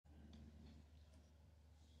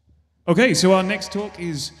Okay, so our next talk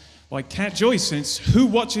is by Joyce, and it's Who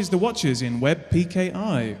Watches the Watchers in Web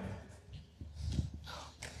PKI?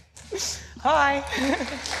 Hi.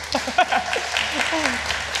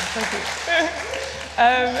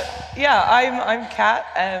 Yeah, I'm Kat.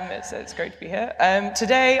 It's great to be here.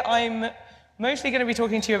 Today I'm mostly going to be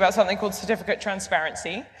talking to you about something called certificate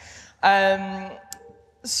transparency.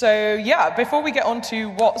 So yeah, before we get on to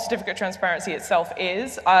what certificate transparency itself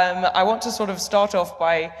is, I want to sort of start off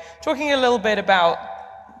by talking a little bit about,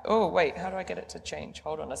 oh wait, how do I get it to change?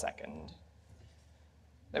 Hold on a second.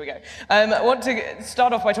 There we go. I want to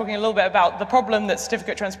start off by talking a little bit about the problem that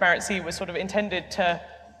certificate transparency was sort of intended to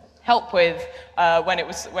help with when it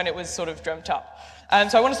was sort of dreamt up.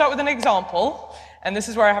 So I want to start with an example, and this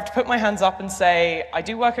is where I have to put my hands up and say, I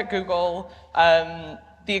do work at Google. The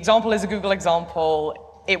example is a Google example.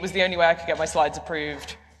 It was the only way I could get my slides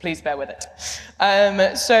approved. Please bear with it.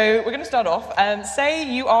 So we're going to start off. Say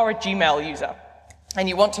you are a Gmail user, and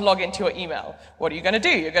you want to log into your email. What are you going to do?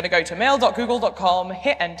 You're going to go to mail.google.com,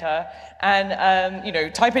 hit enter,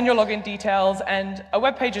 and type in your login details, and a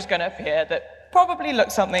web page is going to appear that probably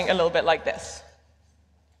looks something a little bit like this.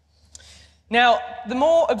 Now, the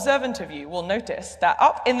more observant of you will notice that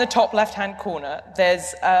up in the top left-hand corner,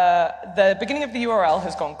 there's the beginning of the URL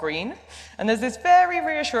has gone green, and there's this very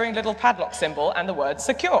reassuring little padlock symbol and the word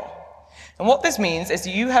secure. And what this means is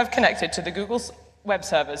you have connected to the Google web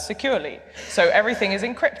servers securely, so everything is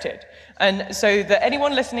encrypted, and so that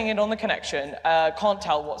anyone listening in on the connection can't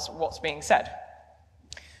tell what's being said.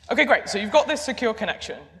 Okay, great, so you've got this secure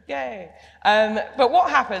connection. Yay. But what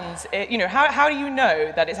happens, how do you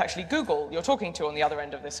know that it's actually Google you're talking to on the other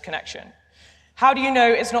end of this connection? How do you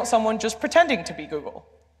know it's not someone just pretending to be Google?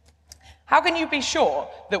 How can you be sure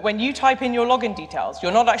that when you type in your login details,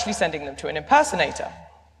 you're not actually sending them to an impersonator?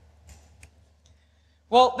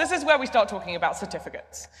 Well, this is where we start talking about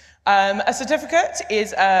certificates. A certificate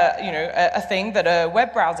is a thing that a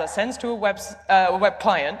web browser sends to a web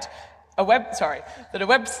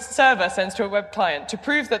server sends to a web client to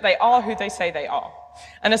prove that they are who they say they are.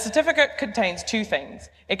 And a certificate contains two things.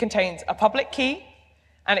 It contains a public key,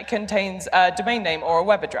 and it contains a domain name or a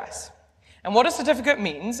web address. And what a certificate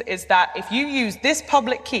means is that if you use this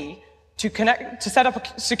public key to set up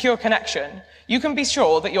a secure connection, you can be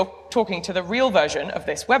sure that you're talking to the real version of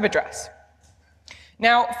this web address.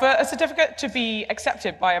 Now, for a certificate to be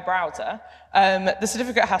accepted by a browser, the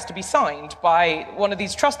certificate has to be signed by one of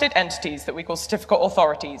these trusted entities that we call certificate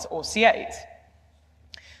authorities, or CAs.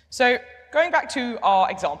 So, going back to our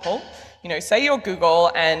example, say you're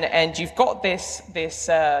Google and you've got this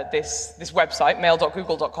website,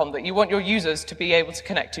 mail.google.com, that you want your users to be able to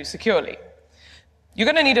connect to securely. You're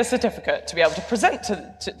going to need a certificate to be able to present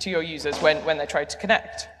to your users when they try to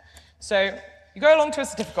connect. So, you go along to a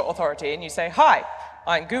certificate authority and you say, hi,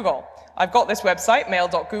 I'm Google. I've got this website,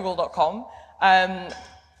 mail.google.com, and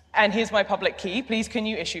here's my public key. Please, can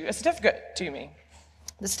you issue a certificate to me?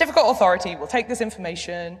 The certificate authority will take this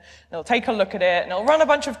information, and it'll take a look at it, and it'll run a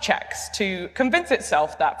bunch of checks to convince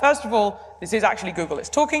itself that, first of all, this is actually Google it's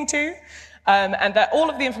talking to, and that all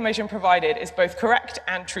of the information provided is both correct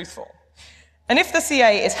and truthful. And if the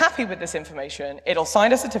CA is happy with this information, it'll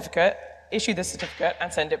sign a certificate, issue the certificate,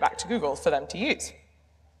 and send it back to Google for them to use.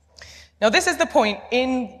 Now, this is the point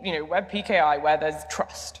in Web PKI where there's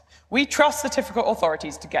trust. We trust certificate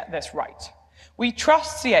authorities to get this right. We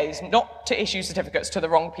trust CAs not to issue certificates to the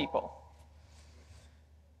wrong people.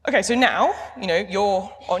 Okay, so now,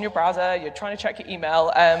 you're on your browser, you're trying to check your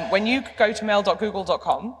email. When you go to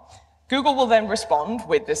mail.google.com, Google will then respond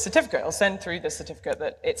with this certificate. It'll send through the certificate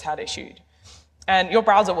that it's had issued. And your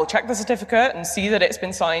browser will check the certificate and see that it's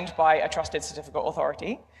been signed by a trusted certificate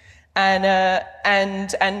authority,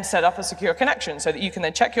 and set up a secure connection so that you can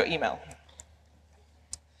then check your email.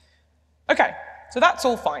 Okay, so that's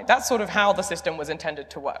all fine. That's sort of how the system was intended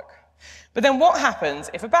to work. But then what happens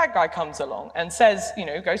if a bad guy comes along and says,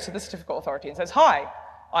 goes to the certificate authority and says, hi,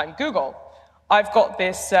 I'm Google. I've got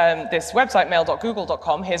this website,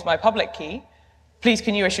 mail.google.com. Here's my public key. Please,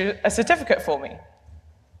 can you issue a certificate for me?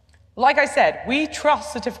 Like I said, we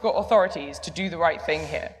trust certificate authorities to do the right thing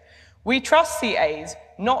here. We trust CAs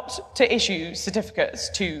not to issue certificates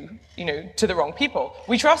to the wrong people.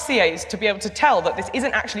 We trust CAs to be able to tell that this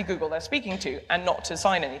isn't actually Google they're speaking to and not to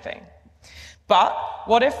sign anything. But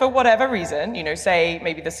what if, for whatever reason, say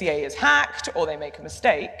maybe the CA is hacked or they make a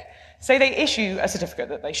mistake, say they issue a certificate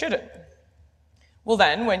that they shouldn't? Well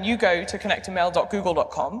then, when you go to connect to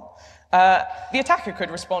mail.google.com, the attacker could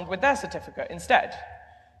respond with their certificate instead.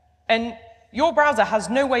 And your browser has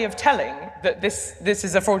no way of telling that this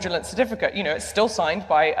is a fraudulent certificate. You know, it's still signed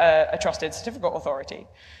by a trusted certificate authority.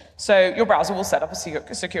 So your browser will set up a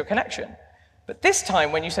secure connection. But this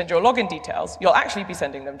time, when you send your login details, you'll actually be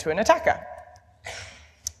sending them to an attacker.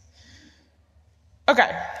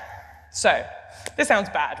 Okay, so this sounds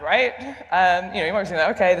bad, right? You know, you might be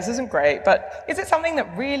saying, okay, this isn't great, but is it something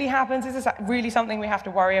that really happens? Is this really something we have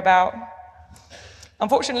to worry about?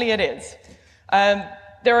 Unfortunately, it is.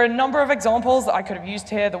 There are a number of examples that I could have used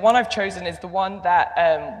here. The one I've chosen is the one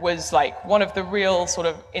that was like one of the real sort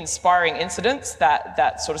of inspiring incidents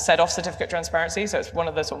that sort of set off certificate transparency, so it's one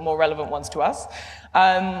of the sort of more relevant ones to us.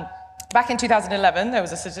 Back in 2011, there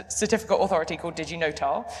was a certificate authority called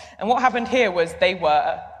DigiNotar, and what happened here was they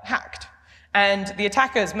were hacked, and the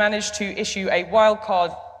attackers managed to issue a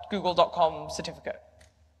wildcard google.com certificate.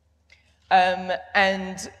 So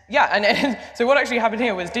what actually happened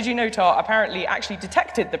here was DigiNotar apparently actually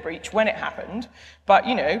detected the breach when it happened, but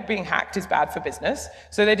you know, being hacked is bad for business,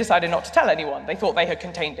 so they decided not to tell anyone. They thought they had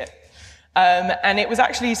contained it. And it was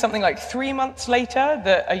actually something like 3 months later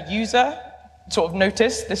that a user sort of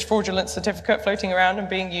noticed this fraudulent certificate floating around and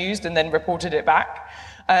being used and then reported it back.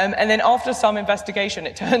 And then after some investigation,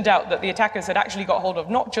 it turned out that the attackers had actually got hold of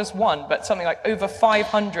not just one, but something like over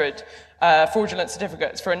 500 fraudulent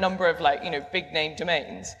certificates for a number of like, you know, big name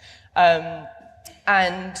domains. And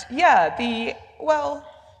yeah,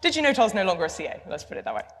 DigiNotar is no longer a CA, let's put it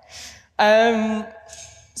that way.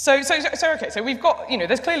 So we've got, you know,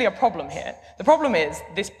 there's clearly a problem here. The problem is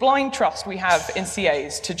this blind trust we have in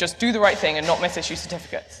CAs to just do the right thing and not misissue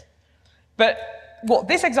certificates. But what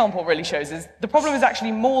this example really shows is the problem is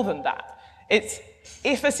actually more than that. It's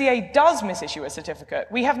if a CA does misissue a certificate,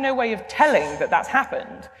 we have no way of telling that that's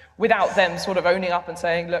happened without them sort of owning up and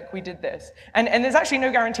saying, look, we did this. And there's actually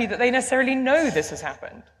no guarantee that they necessarily know this has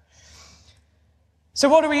happened. So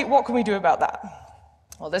what can we do about that?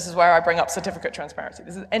 Well, this is where I bring up certificate transparency.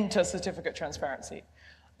 This is enter certificate transparency.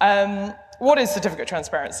 What is certificate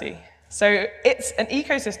transparency? So it's an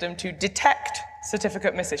ecosystem to detect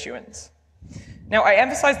certificate misissuance. Now, I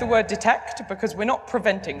emphasize the word detect because we're not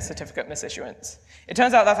preventing certificate misissuance. It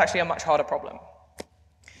turns out that's actually a much harder problem.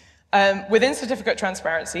 Within certificate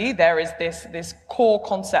transparency, there is this core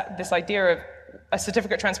concept, this idea of a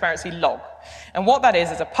certificate transparency log. And what that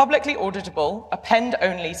is a publicly auditable,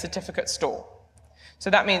 append-only certificate store. So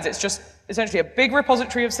that means it's just essentially a big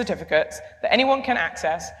repository of certificates that anyone can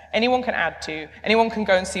access, anyone can add to, anyone can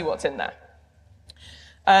go and see what's in there.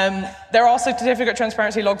 There are certificate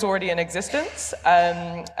transparency logs already in existence,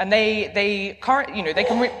 and they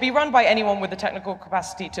can be run by anyone with the technical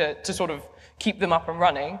capacity to sort of keep them up and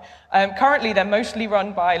running. Currently, they're mostly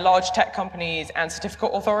run by large tech companies and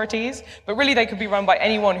certificate authorities, but really they could be run by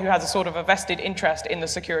anyone who has a sort of a vested interest in the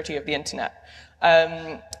security of the internet.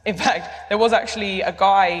 In fact, there was actually a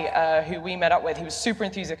guy who we met up with. He was super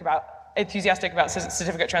enthusiastic about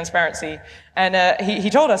certificate transparency, and he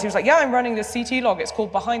told us, he was like, yeah, I'm running this CT log, it's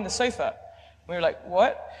called Behind the Sofa. We were like,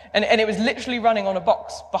 what? And it was literally running on a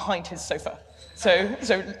box behind his sofa. So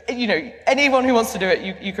you know, anyone who wants to do it,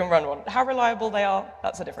 you can run one. How reliable they are,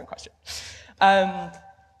 that's a different question.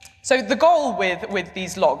 So the goal with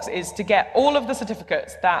these logs is to get all of the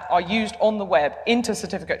certificates that are used on the web into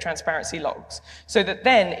certificate transparency logs, so that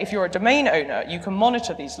then, if you're a domain owner, you can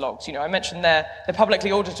monitor these logs. You know, I mentioned they're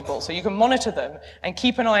publicly auditable, so you can monitor them and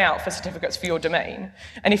keep an eye out for certificates for your domain.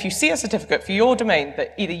 And if you see a certificate for your domain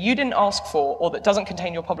that either you didn't ask for or that doesn't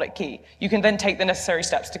contain your public key, you can then take the necessary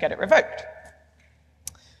steps to get it revoked.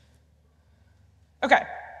 Okay,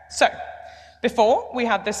 so before we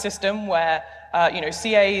had this system where you know,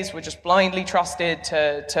 CAs were just blindly trusted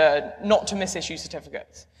to not to misissue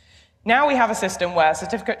certificates. Now we have a system where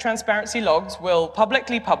certificate transparency logs will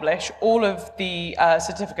publicly publish all of the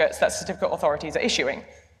certificates that certificate authorities are issuing.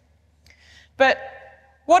 But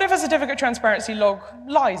what if a certificate transparency log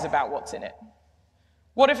lies about what's in it?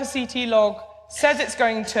 What if a CT log says it's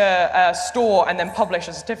going to store and then publish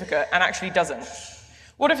a certificate and actually doesn't?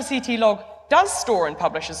 What if a CT log does store and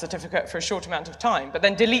publish a certificate for a short amount of time, but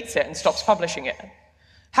then deletes it and stops publishing it?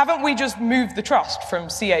 Haven't we just moved the trust from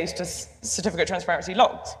CAs to certificate transparency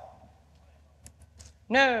logs?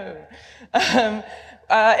 No. It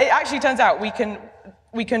actually turns out we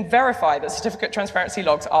can verify that certificate transparency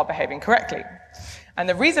logs are behaving correctly. And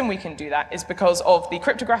the reason we can do that is because of the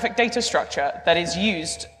cryptographic data structure that is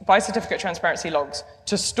used by certificate transparency logs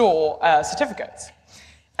to store certificates.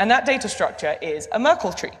 And that data structure is a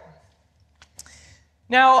Merkle tree.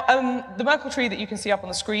 Now, the Merkle tree that you can see up on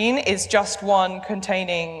the screen is just one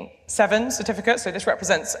containing 7 certificates. So this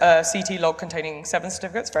represents a CT log containing 7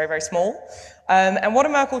 certificates, very, very small. And what a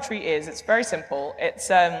Merkle tree is, it's very simple. It's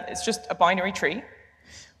just a binary tree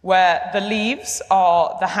where the leaves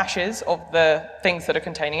are the hashes of the things that are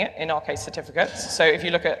containing it, in our case, certificates. So if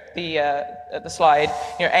you look at the slide,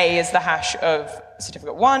 A is the hash of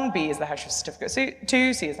certificate 1, B is the hash of certificate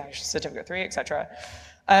 2, C is the hash of certificate 3, etc.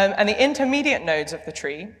 And the intermediate nodes of the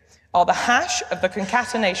tree are the hash of the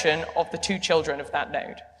concatenation of the 2 children of that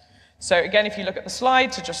node. So again, if you look at the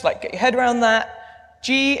slide, to just like get your head around that,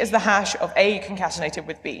 G is the hash of A concatenated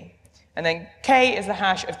with B. And then K is the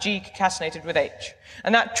hash of G concatenated with H.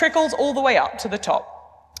 And that trickles all the way up to the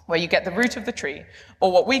top, where you get the root of the tree,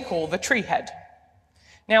 or what we call the tree head.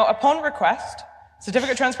 Now, upon request,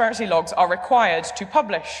 certificate transparency logs are required to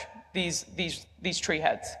publish these tree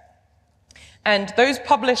heads. And those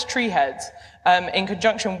published tree heads, in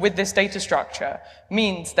conjunction with this data structure,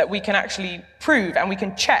 means that we can actually prove and we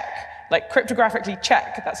can check, like cryptographically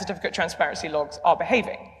check, that certificate transparency logs are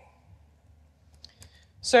behaving.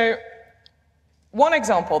 So one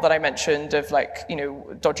example that I mentioned of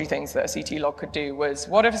dodgy things that a CT log could do was,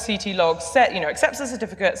 what if a CT log accepts the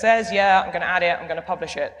certificate, says, yeah, I'm going to add it, I'm going to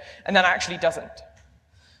publish it, and then actually doesn't?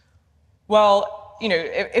 Well,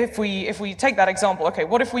 if we take that example, okay,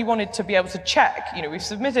 what if we wanted to be able to check, we've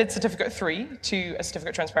submitted certificate 3 to a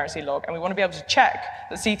certificate transparency log, and we want to be able to check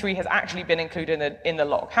that C3 has actually been included in the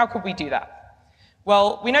log. How could we do that?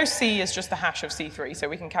 Well, we know C is just the hash of C3, so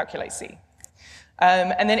we can calculate C.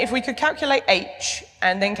 And then if we could calculate H,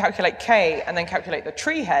 and then calculate K, and then calculate the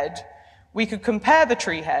tree head, we could compare the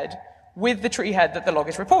tree head with the tree head that the log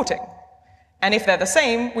is reporting. And if they're the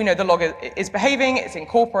same, we know the log is behaving, it's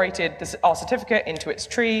incorporated our certificate into its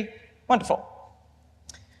tree. Wonderful.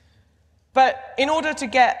 But in order to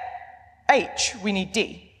get H, we need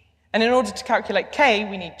D. And in order to calculate K,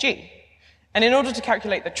 we need G. And in order to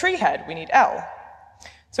calculate the tree head, we need L.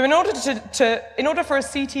 So in order for a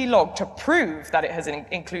CT log to prove that it has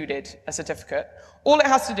included a certificate, all it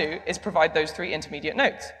has to do is provide those 3 intermediate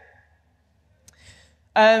nodes.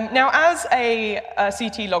 Now, as a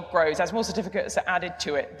CT log grows, as more certificates are added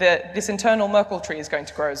to it, this internal Merkle tree is going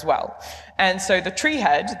to grow as well. And so the tree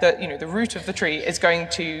head, the root of the tree, is going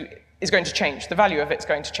to change. The value of it is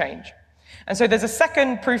going to change. And so there's a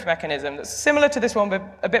second proof mechanism that's similar to this one,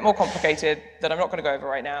 but a bit more complicated, that I'm not going to go over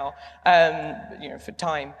right now, for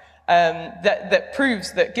time, that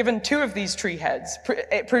proves that given 2 of these tree heads,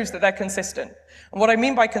 it proves that they're consistent. And what I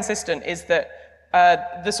mean by consistent is that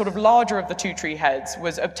the sort of larger of the 2 tree heads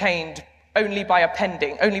was obtained only by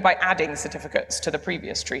adding certificates to the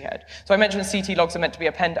previous tree head. So I mentioned CT logs are meant to be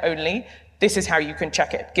append only. This is how you can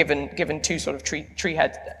check it, given 2 sort of tree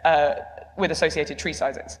heads with associated tree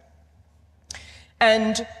sizes.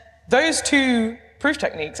 And those 2 proof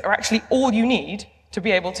techniques are actually all you need to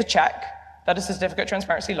be able to check that a certificate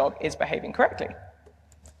transparency log is behaving correctly.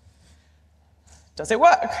 Does it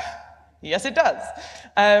work? Yes, it does.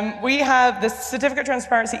 We have the certificate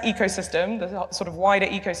transparency ecosystem, the sort of wider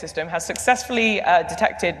ecosystem, has successfully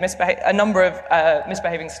detected a number of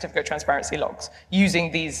misbehaving certificate transparency logs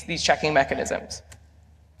using these checking mechanisms.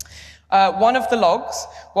 One of the logs,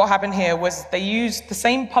 what happened here was they used the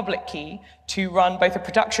same public key to run both a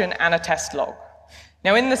production and a test log.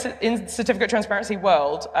 Now, in the certificate transparency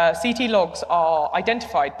world, CT logs are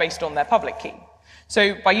identified based on their public key.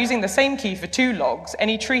 So by using the same key for 2 logs,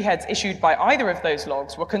 any tree heads issued by either of those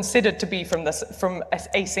logs were considered to be from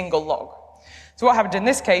a single log. So what happened in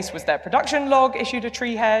this case was their production log issued a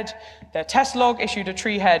tree head, their test log issued a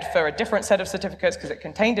tree head for a different set of certificates because it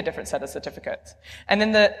contained a different set of certificates. And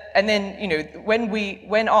then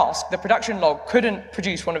when asked, the production log couldn't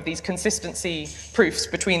produce one of these consistency proofs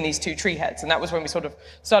between these 2 tree heads, and that was when we sort of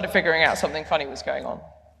started figuring out something funny was going on.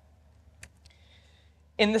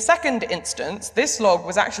 In the second instance, this log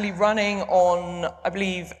was actually running on, I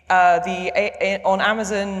believe, on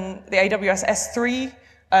Amazon, the AWS S3.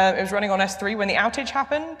 It was running on S3 when the outage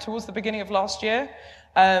happened towards the beginning of last year.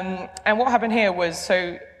 And what happened here was,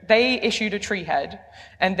 so they issued a tree head,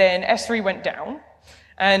 and then S3 went down.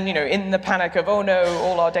 And in the panic of, oh no,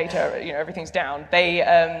 all our data, everything's down,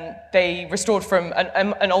 they restored from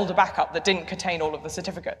an older backup that didn't contain all of the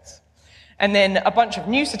certificates. And then a bunch of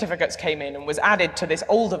new certificates came in and was added to this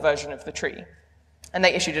older version of the tree. And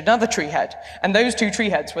they issued another tree head. And those 2 tree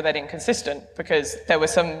heads were then inconsistent because there were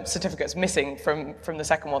some certificates missing from the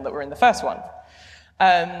second one that were in the first one.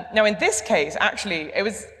 Now, in this case, actually, it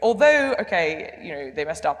was, although, okay, you know, they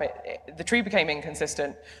messed up, the tree became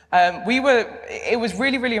inconsistent, it was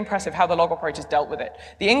really, really impressive how the log operators dealt with it.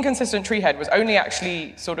 The inconsistent tree head was only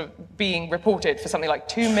actually sort of being reported for something like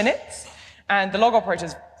 2 minutes, and the log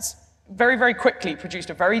operators very, very quickly produced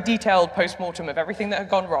a very detailed post-mortem of everything that had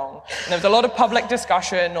gone wrong. And there was a lot of public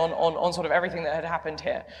discussion on sort of everything that had happened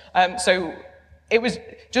here. So it was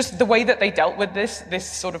just the way that they dealt with this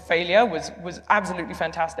sort of failure was absolutely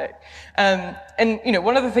fantastic. And you know,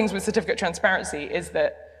 one of the things with certificate transparency is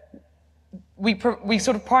that we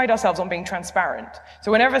sort of pride ourselves on being transparent.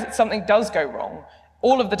 So whenever something does go wrong,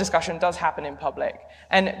 all of the discussion does happen in public.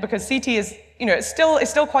 And because CT is, you know, it's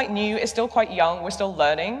still quite new, it's still quite young, we're still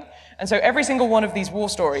learning. And so every single one of these war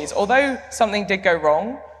stories, although something did go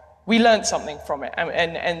wrong, we learned something from it.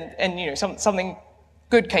 And you know, something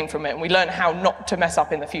good came from it, and we learned how not to mess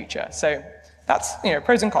up in the future. So that's, you know,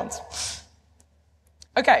 pros and cons.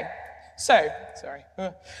 Okay, so, sorry.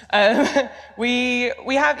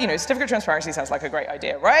 We have, you know, certificate transparency sounds like a great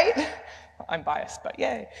idea, right? I'm biased, but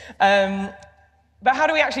yay. But how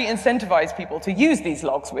do we actually incentivize people to use these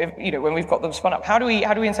logs with, you know, when we've got them spun up? How do we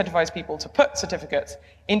incentivize people to put certificates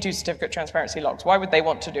into certificate transparency logs? Why would they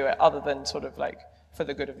want to do it other than sort of like for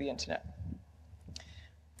the good of the internet?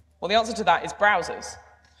 Well, the answer to that is browsers.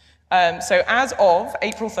 So as of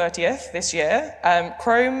April 30th this year,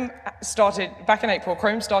 Chrome started, back in April,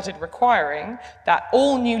 Chrome started requiring that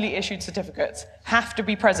all newly issued certificates have to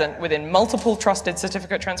be present within multiple trusted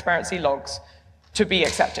certificate transparency logs to be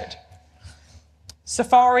accepted.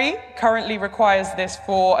 Safari currently requires this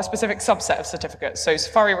for a specific subset of certificates. So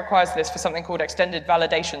Safari requires this for something called extended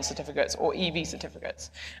validation certificates, or EV certificates.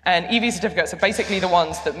 And EV certificates are basically the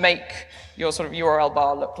ones that make your sort of URL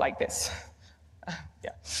bar look like this.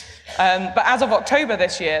 But as of October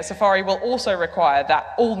this year, Safari will also require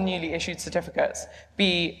that all newly issued certificates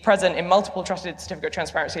be present in multiple trusted certificate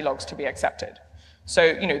transparency logs to be accepted. So,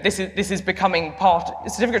 you know, this is becoming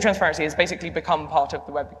certificate transparency has basically become part of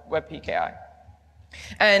the Web PKI.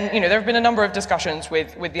 And, you know, there have been a number of discussions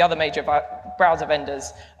with the other major browser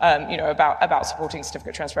vendors, you know, about supporting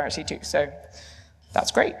certificate transparency too. So that's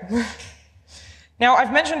great. Now,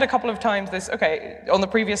 I've mentioned a couple of times this, okay, on the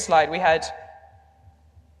previous slide, we had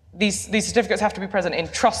these certificates have to be present in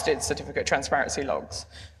trusted certificate transparency logs.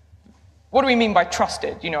 What do we mean by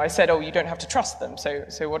trusted? You know, I said, oh, you don't have to trust them.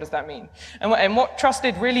 So what does that mean? And what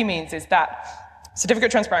trusted really means is that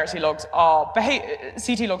certificate transparency logs are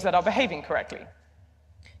CT logs that are behaving correctly.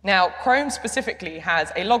 Now, Chrome specifically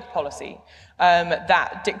has a log policy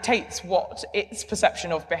that dictates what its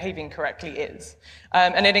perception of behaving correctly is.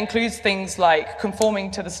 And it includes things like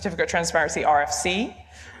conforming to the certificate transparency RFC,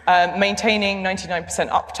 maintaining 99%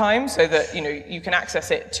 uptime so that, you know, you can access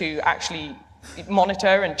it to actually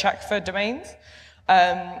monitor and check for domains.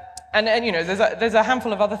 And you know, there's a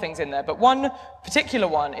handful of other things in there, but one particular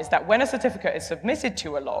one is that when a certificate is submitted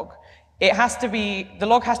to a log, the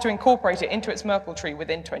log has to incorporate it into its Merkle tree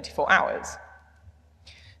within 24 hours.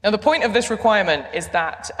 Now, the point of this requirement is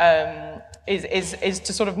that is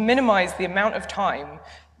to sort of minimize the amount of time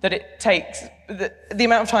that it takes, the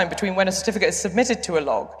amount of time between when a certificate is submitted to a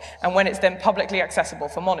log and when it's then publicly accessible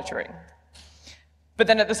for monitoring. But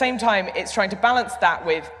then at the same time, it's trying to balance that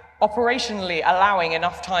with operationally allowing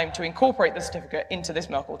enough time to incorporate the certificate into this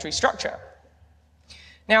Merkle tree structure.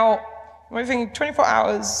 Now, I think 24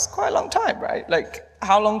 hours, quite a long time, right? Like,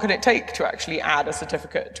 how long can it take to actually add a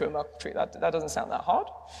certificate to a Merkle tree? That doesn't sound that hard.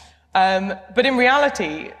 But in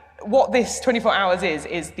reality, what this 24 hours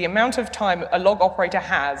is the amount of time a log operator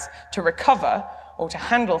has to recover or to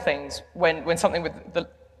handle things when something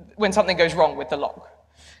goes wrong with the log.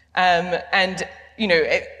 And you know,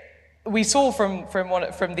 we saw from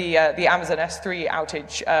the Amazon S3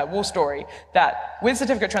 outage war story that with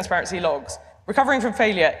certificate transparency logs, recovering from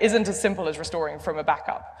failure isn't as simple as restoring from a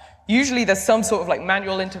backup. Usually there's some sort of like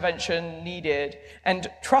manual intervention needed, and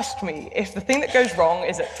trust me, if the thing that goes wrong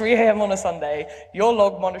is at 3 a.m. on a Sunday, your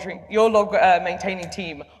log maintaining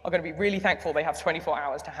team are going to be really thankful they have 24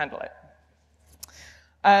 hours to handle it.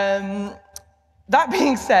 That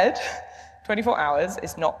being said, 24 hours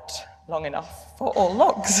is not long enough for all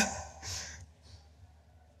logs.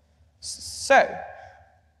 So,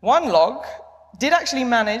 one log did actually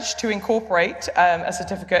manage to incorporate a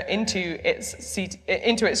certificate into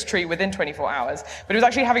its tree within 24 hours, but it was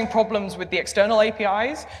actually having problems with the external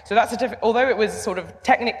APIs. So that certificate, although it was sort of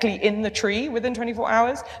technically in the tree within 24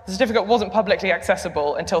 hours, the certificate wasn't publicly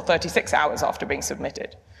accessible until 36 hours after being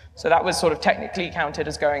submitted. So that was sort of technically counted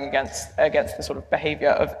as going against the sort of behavior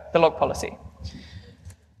of the log policy.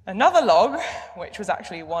 Another log, which was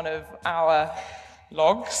actually one of our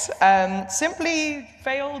logs simply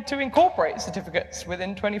failed to incorporate certificates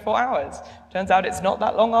within 24 hours. Turns out it's not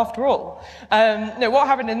that long after all. No, what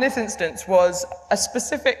happened in this instance was a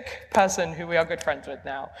specific person who we are good friends with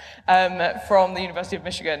now from the University of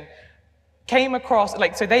Michigan came across,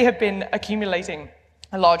 so they had been accumulating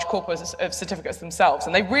a large corpus of certificates themselves,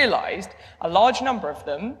 and they realized a large number of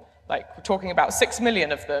them, we're talking about 6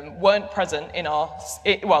 million of them, weren't present in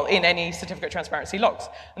in any certificate transparency logs.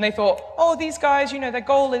 And they thought, oh, these guys, their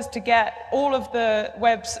goal is to get all of the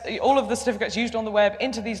certificates used on the web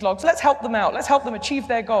into these logs. Let's help them out. Let's help them achieve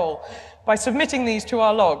their goal by submitting these to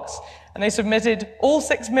our logs. And they submitted all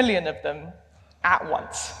 6 million of them at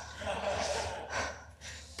once.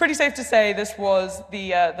 Pretty safe to say this was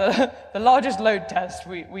the largest load test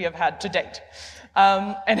we have had to date.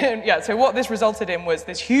 So what this resulted in was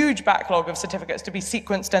this huge backlog of certificates to be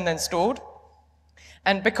sequenced and then stored.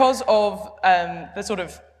 And because of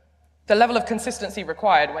the level of consistency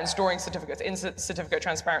required when storing certificates in certificate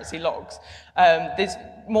transparency logs,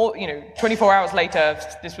 24 hours later,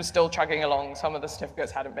 this was still chugging along. Some of the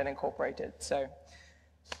certificates hadn't been incorporated. So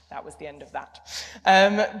that was the end of that.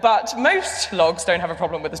 But most logs don't have a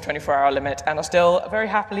problem with this 24-hour limit and are still very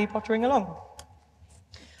happily pottering along.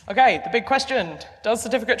 Okay, the big question, does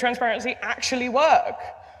certificate transparency actually work?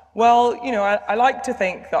 Well, I like to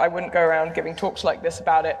think that I wouldn't go around giving talks like this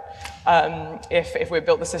about it if we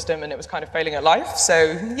built the system and it was kind of failing at life.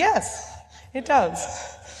 So yes, it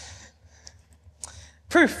does.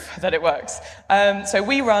 Proof that it works. So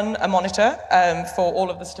we run a monitor for all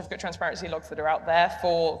of the certificate transparency logs that are out there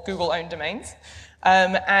for Google-owned domains.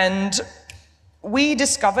 And we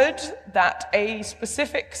discovered that a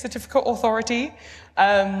specific certificate authority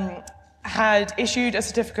had issued a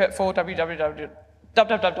certificate for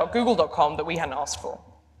www.google.com that we hadn't asked for.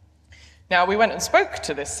 Now, we went and spoke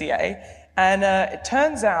to this CA, and it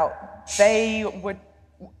turns out they would,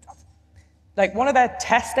 one of their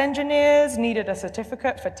test engineers needed a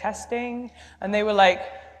certificate for testing, and they were like,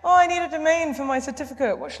 oh, I need a domain for my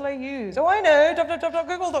certificate. What shall I use? Oh, I know,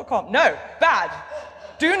 www.google.com. No, bad.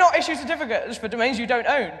 Do not issue certificates for domains you don't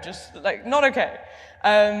own. Just, not okay.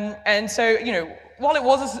 And so, while it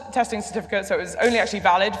was a testing certificate, so it was only actually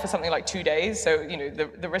valid for something like 2 days, so,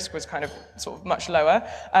 the risk was kind of sort of much lower.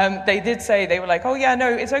 They did say, they were like, oh yeah,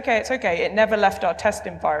 no, it's okay, it's okay. It never left our test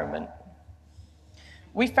environment.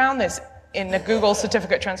 We found this in the Google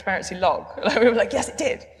certificate transparency log. We were like, yes, it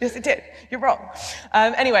did. Yes, it did. You're wrong.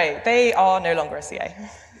 Anyway, they are no longer a CA.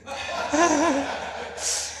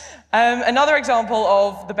 Another example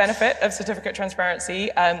of the benefit of certificate transparency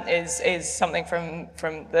is something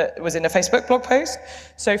that was in a Facebook blog post.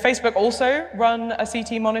 So Facebook also run a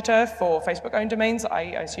CT monitor for Facebook-owned domains, I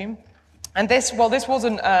assume. And this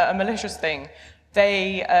wasn't a malicious thing.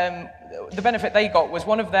 The benefit they got was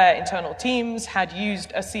one of their internal teams had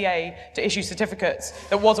used a CA to issue certificates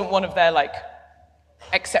that wasn't one of their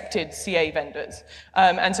accepted CA vendors.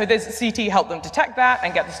 And so this CT helped them detect that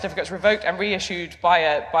and get the certificates revoked and reissued by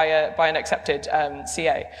an accepted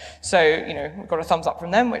CA. So, we got a thumbs up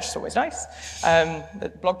from them, which is always nice.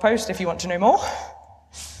 The blog post if you want to know more.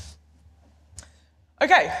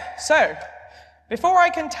 Okay, so before I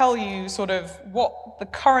can tell you sort of what the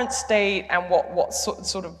current state and what's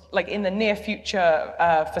sort of in the near future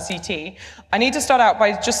for CT, I need to start out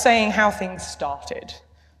by just saying how things started.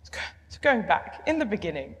 Going back, in the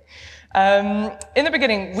beginning.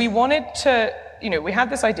 We wanted to, we had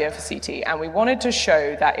this idea for CT, and we wanted to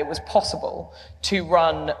show that it was possible to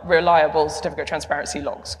run reliable certificate transparency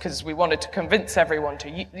logs, because we wanted to convince everyone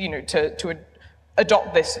to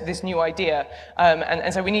adopt this new idea,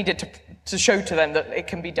 and so we needed to show to them that it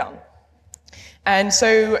can be done. And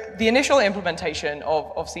so the initial implementation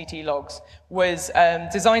of CT logs was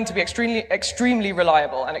designed to be extremely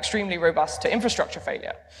reliable and extremely robust to infrastructure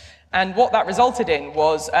failure. And what that resulted in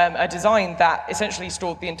was a design that essentially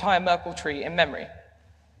stored the entire Merkle tree in memory.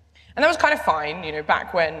 And that was kind of fine,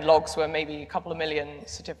 back when logs were maybe a couple of million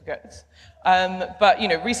certificates. But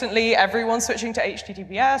recently everyone's switching to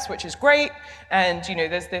HTTPS, which is great. And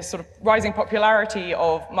there's this sort of rising popularity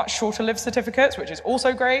of much shorter-lived certificates, which is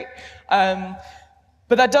also great.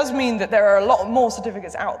 But that does mean that there are a lot more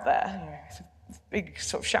certificates out there. It's a big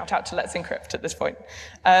sort of shout out to Let's Encrypt at this point.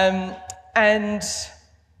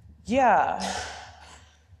 Yeah,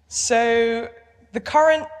 so the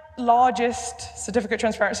current largest certificate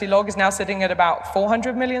transparency log is now sitting at about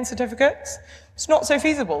 400 million certificates. It's not so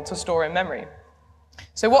feasible to store in memory.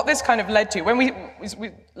 So what this kind of led to, when we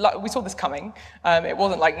saw this coming, it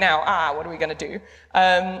wasn't like now, what are we going to do?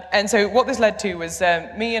 And so what this led to was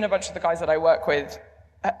me and a bunch of the guys that I work with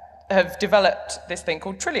have developed this thing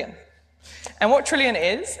called Trillion. And what Trillion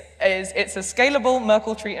is it's a scalable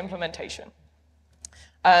Merkle tree implementation.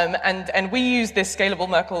 And we use this scalable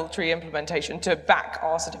Merkle tree implementation to back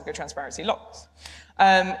our certificate transparency logs.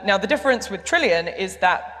 Now, the difference with Trillion is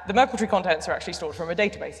that the Merkle tree contents are actually stored from a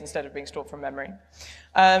database instead of being stored from memory.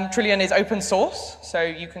 Trillion is open source, so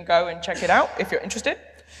you can go and check it out if you're interested.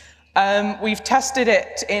 We've tested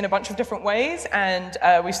it in a bunch of different ways, and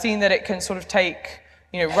we've seen that it can sort of take,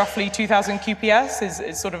 roughly 2,000 QPS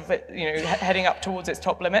is sort of, heading up towards its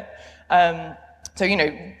top limit. So,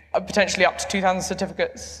 potentially up to 2,000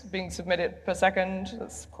 certificates being submitted per second.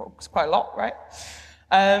 That's quite a lot, right?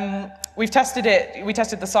 We've tested it. We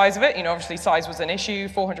tested the size of it. Obviously size was an issue.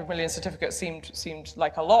 400 million certificates seemed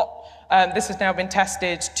like a lot. This has now been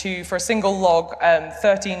tested for a single log,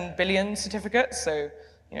 13 billion certificates. So,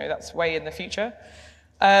 that's way in the future.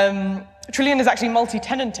 Trillion is actually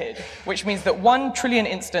multi-tenanted, which means that one Trillion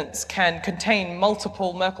instance can contain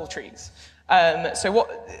multiple Merkle trees. There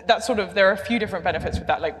are a few different benefits with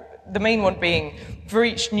that. Like the main one being, for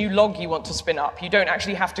each new log you want to spin up, you don't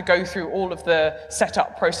actually have to go through all of the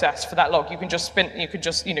setup process for that log. You can just in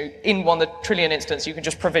the Trillion instance, you can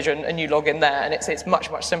just provision a new log in there, and it's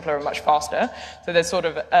much, much simpler and much faster. So there's sort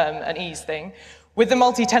of an ease thing. With the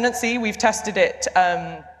multi-tenancy, we've tested it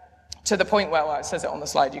to the point where, well, it says it on the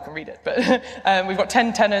slide, you can read it, but we've got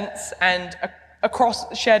 10 tenants, and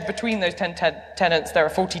shared between those 10 tenants, there are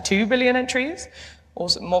 42 billion entries.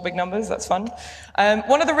 Also more big numbers, that's fun.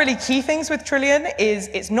 One of the really key things with Trillion is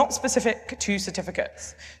it's not specific to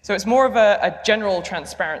certificates. So it's more of a general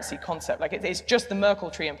transparency concept. Like it's just the Merkle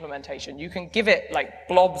tree implementation. You can give it like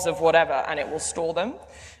blobs of whatever and it will store them.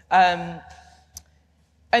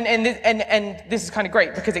 And this is kind of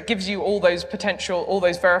great because it gives you all those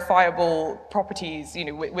verifiable properties,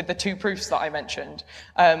 with the two proofs that I mentioned,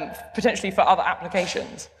 potentially for other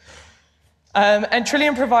applications. And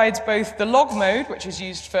Trillion provides both the log mode, which is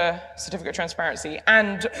used for certificate transparency,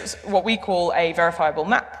 and what we call a verifiable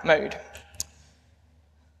map mode.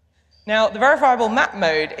 Now, the verifiable map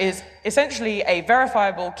mode is essentially a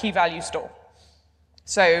verifiable key value store.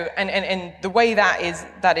 So, and the way that is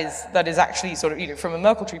actually sort of, from a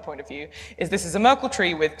Merkle tree point of view, is this is a Merkle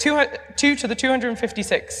tree with 2 to the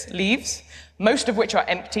 256 leaves, most of which are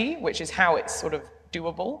empty, which is how it's sort of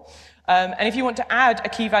doable. And if you want to add a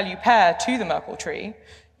key value pair to the Merkle tree,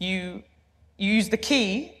 you use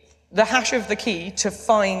the hash of the key to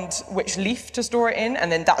find which leaf to store it in,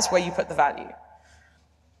 and then that's where you put the value.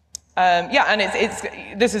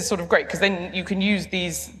 This is sort of great because then you can use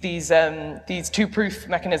these two proof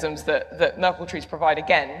mechanisms that Merkle trees provide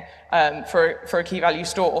again for a key value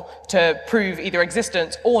store to prove either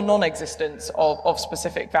existence or non-existence of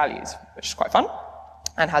specific values, which is quite fun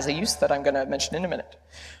and has a use that I'm going to mention in a minute.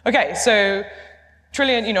 Okay, so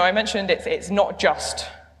Trillion, I mentioned it's not just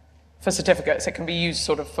for certificates. It can be used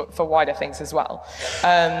sort of for wider things as well.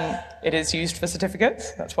 It is used for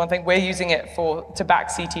certificates. That's one thing. We're using it to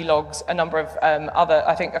back CT logs. A number of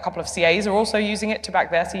I think a couple of CAs are also using it to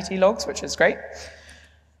back their CT logs, which is great.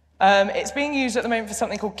 It's being used at the moment for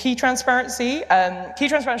something called key transparency. Key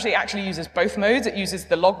transparency actually uses both modes. It uses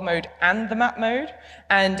the log mode and the map mode.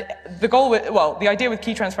 And the idea with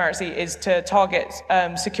key transparency is to target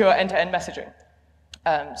secure end-to-end messaging.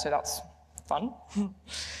 So that's fun.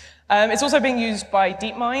 It's also being used by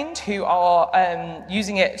DeepMind, who are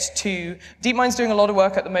using it DeepMind's doing a lot of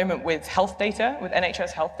work at the moment with health data, with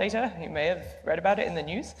NHS health data. You may have read about it in the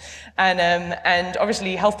news. And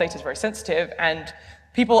obviously health data is very sensitive, and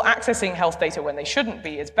people accessing health data when they shouldn't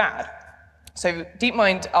be is bad. So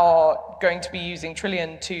DeepMind are going to be using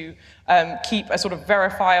Trillion to keep a sort of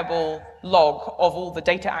verifiable log of all the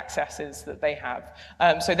data accesses that they have.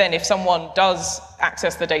 So then if someone does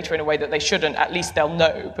access the data in a way that they shouldn't, at least they'll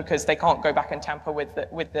know because they can't go back and tamper with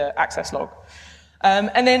the access log.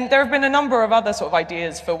 And then there have been a number of other sort of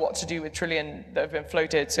ideas for what to do with Trillion that have been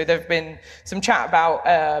floated. So there have been some chat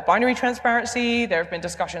about binary transparency. There have been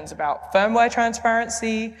discussions about firmware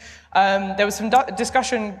transparency. There was some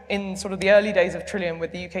discussion in sort of the early days of Trillion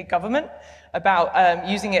with the UK government about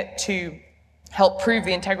using it to help prove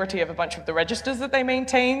the integrity of a bunch of the registers that they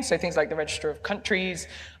maintain. So things like the Register of Countries,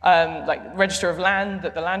 like Register of Land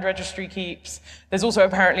that the Land Registry keeps. There's also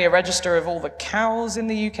apparently a register of all the cows in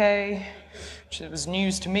the UK, which was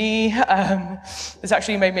news to me. This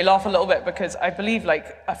actually made me laugh a little bit because I believe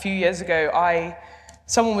like a few years ago,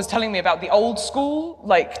 someone was telling me about the old school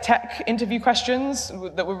like tech interview questions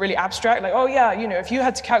that were really abstract. Like, oh yeah, if you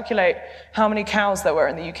had to calculate how many cows there were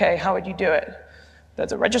in the UK, how would you do it?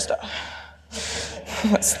 There's a register.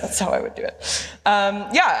 That's how I would do it.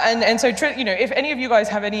 Yeah, and so, if any of you guys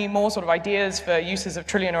have any more sort of ideas for uses of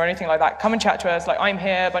Trillion or anything like that, come and chat to us. Like, I'm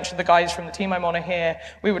here, a bunch of the guys from the team I'm on are here.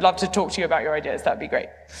 We would love to talk to you about your ideas. That'd be great.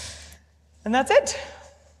 And that's it.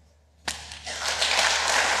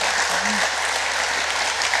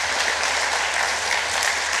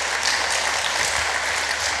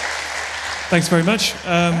 Thanks very much.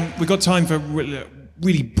 We've got time for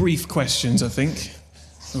really brief questions, I think.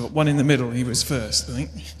 We've got one in the middle. He was first, I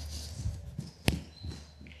think.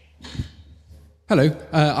 Hello.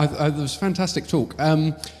 That was a fantastic talk.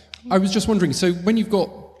 I was just wondering, so when you've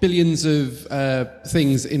got billions of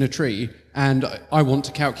things in a tree, and I want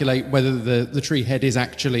to calculate whether the tree head is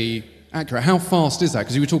actually accurate, how fast is that?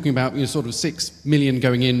 Because you were talking about sort of 6 million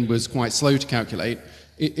going in was quite slow to calculate.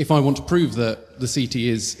 If I want to prove that the CT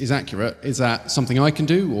is accurate, is that something I can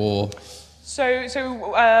do, or? So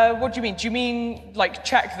what do you mean? Do you mean, like,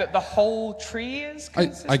 check that the whole tree is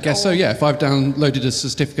consistent? I guess so, yeah. If I've downloaded a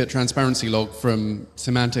certificate transparency log from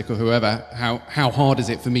Symantec or whoever, how hard is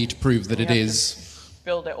it for me to prove that it is?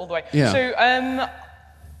 Build it all the way. Yeah. So,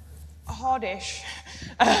 hardish.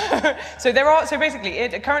 So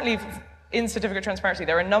basically, currently in certificate transparency,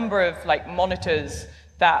 there are a number of, like, monitors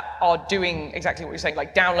that are doing exactly what you're saying,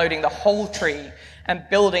 like downloading the whole tree and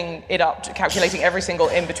building it up, to calculating every single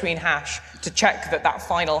in-between hash to check that that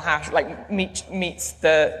final hash meets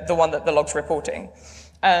the one that the log's reporting.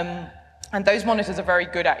 And those monitors are very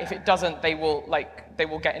good at, if it doesn't, they will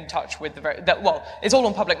get in touch with well, it's all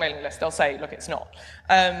on public mailing lists. They'll say, look, it's not.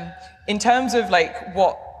 In terms of like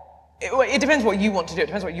it depends what you want to do. It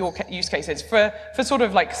depends what your use case is. For sort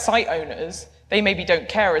of like site owners, they maybe don't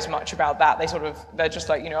care as much about that. They're just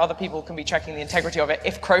like, other people can be checking the integrity of it.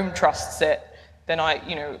 If Chrome trusts it, then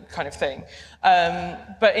kind of thing.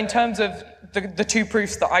 But in terms of the two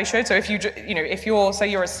proofs that I showed, so if say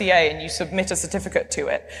you're a CA and you submit a certificate to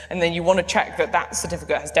it, and then you want to check that that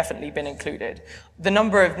certificate has definitely been included, the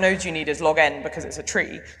number of nodes you need is log n because it's a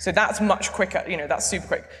tree. So that's much quicker, that's super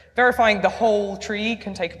quick. Verifying the whole tree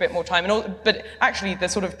can take a bit more time, but actually the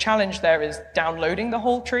sort of challenge there is downloading the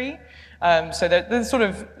whole tree. So there's sort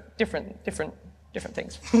of different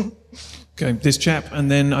things. Okay, this chap,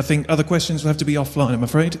 and then I think other questions will have to be offline, I'm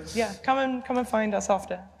afraid. Yeah, come and find us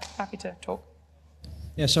after. Happy to talk.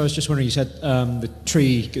 Yeah, so I was just wondering, you said the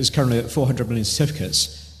tree is currently at 400 million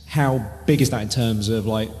certificates. How big is that in terms of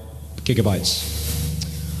like gigabytes?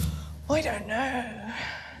 I don't know.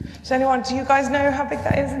 Do you guys know how big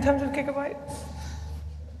that is in terms of gigabytes?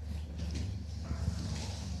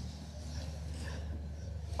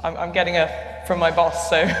 I'm getting from my boss,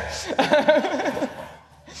 so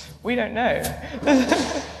we don't know.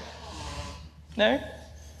 No?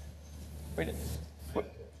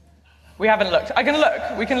 We haven't looked. I can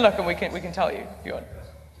look. We can look and we can tell you if you want.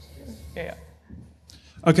 Yeah.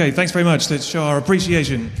 Okay, thanks very much. Let's show our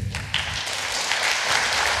appreciation.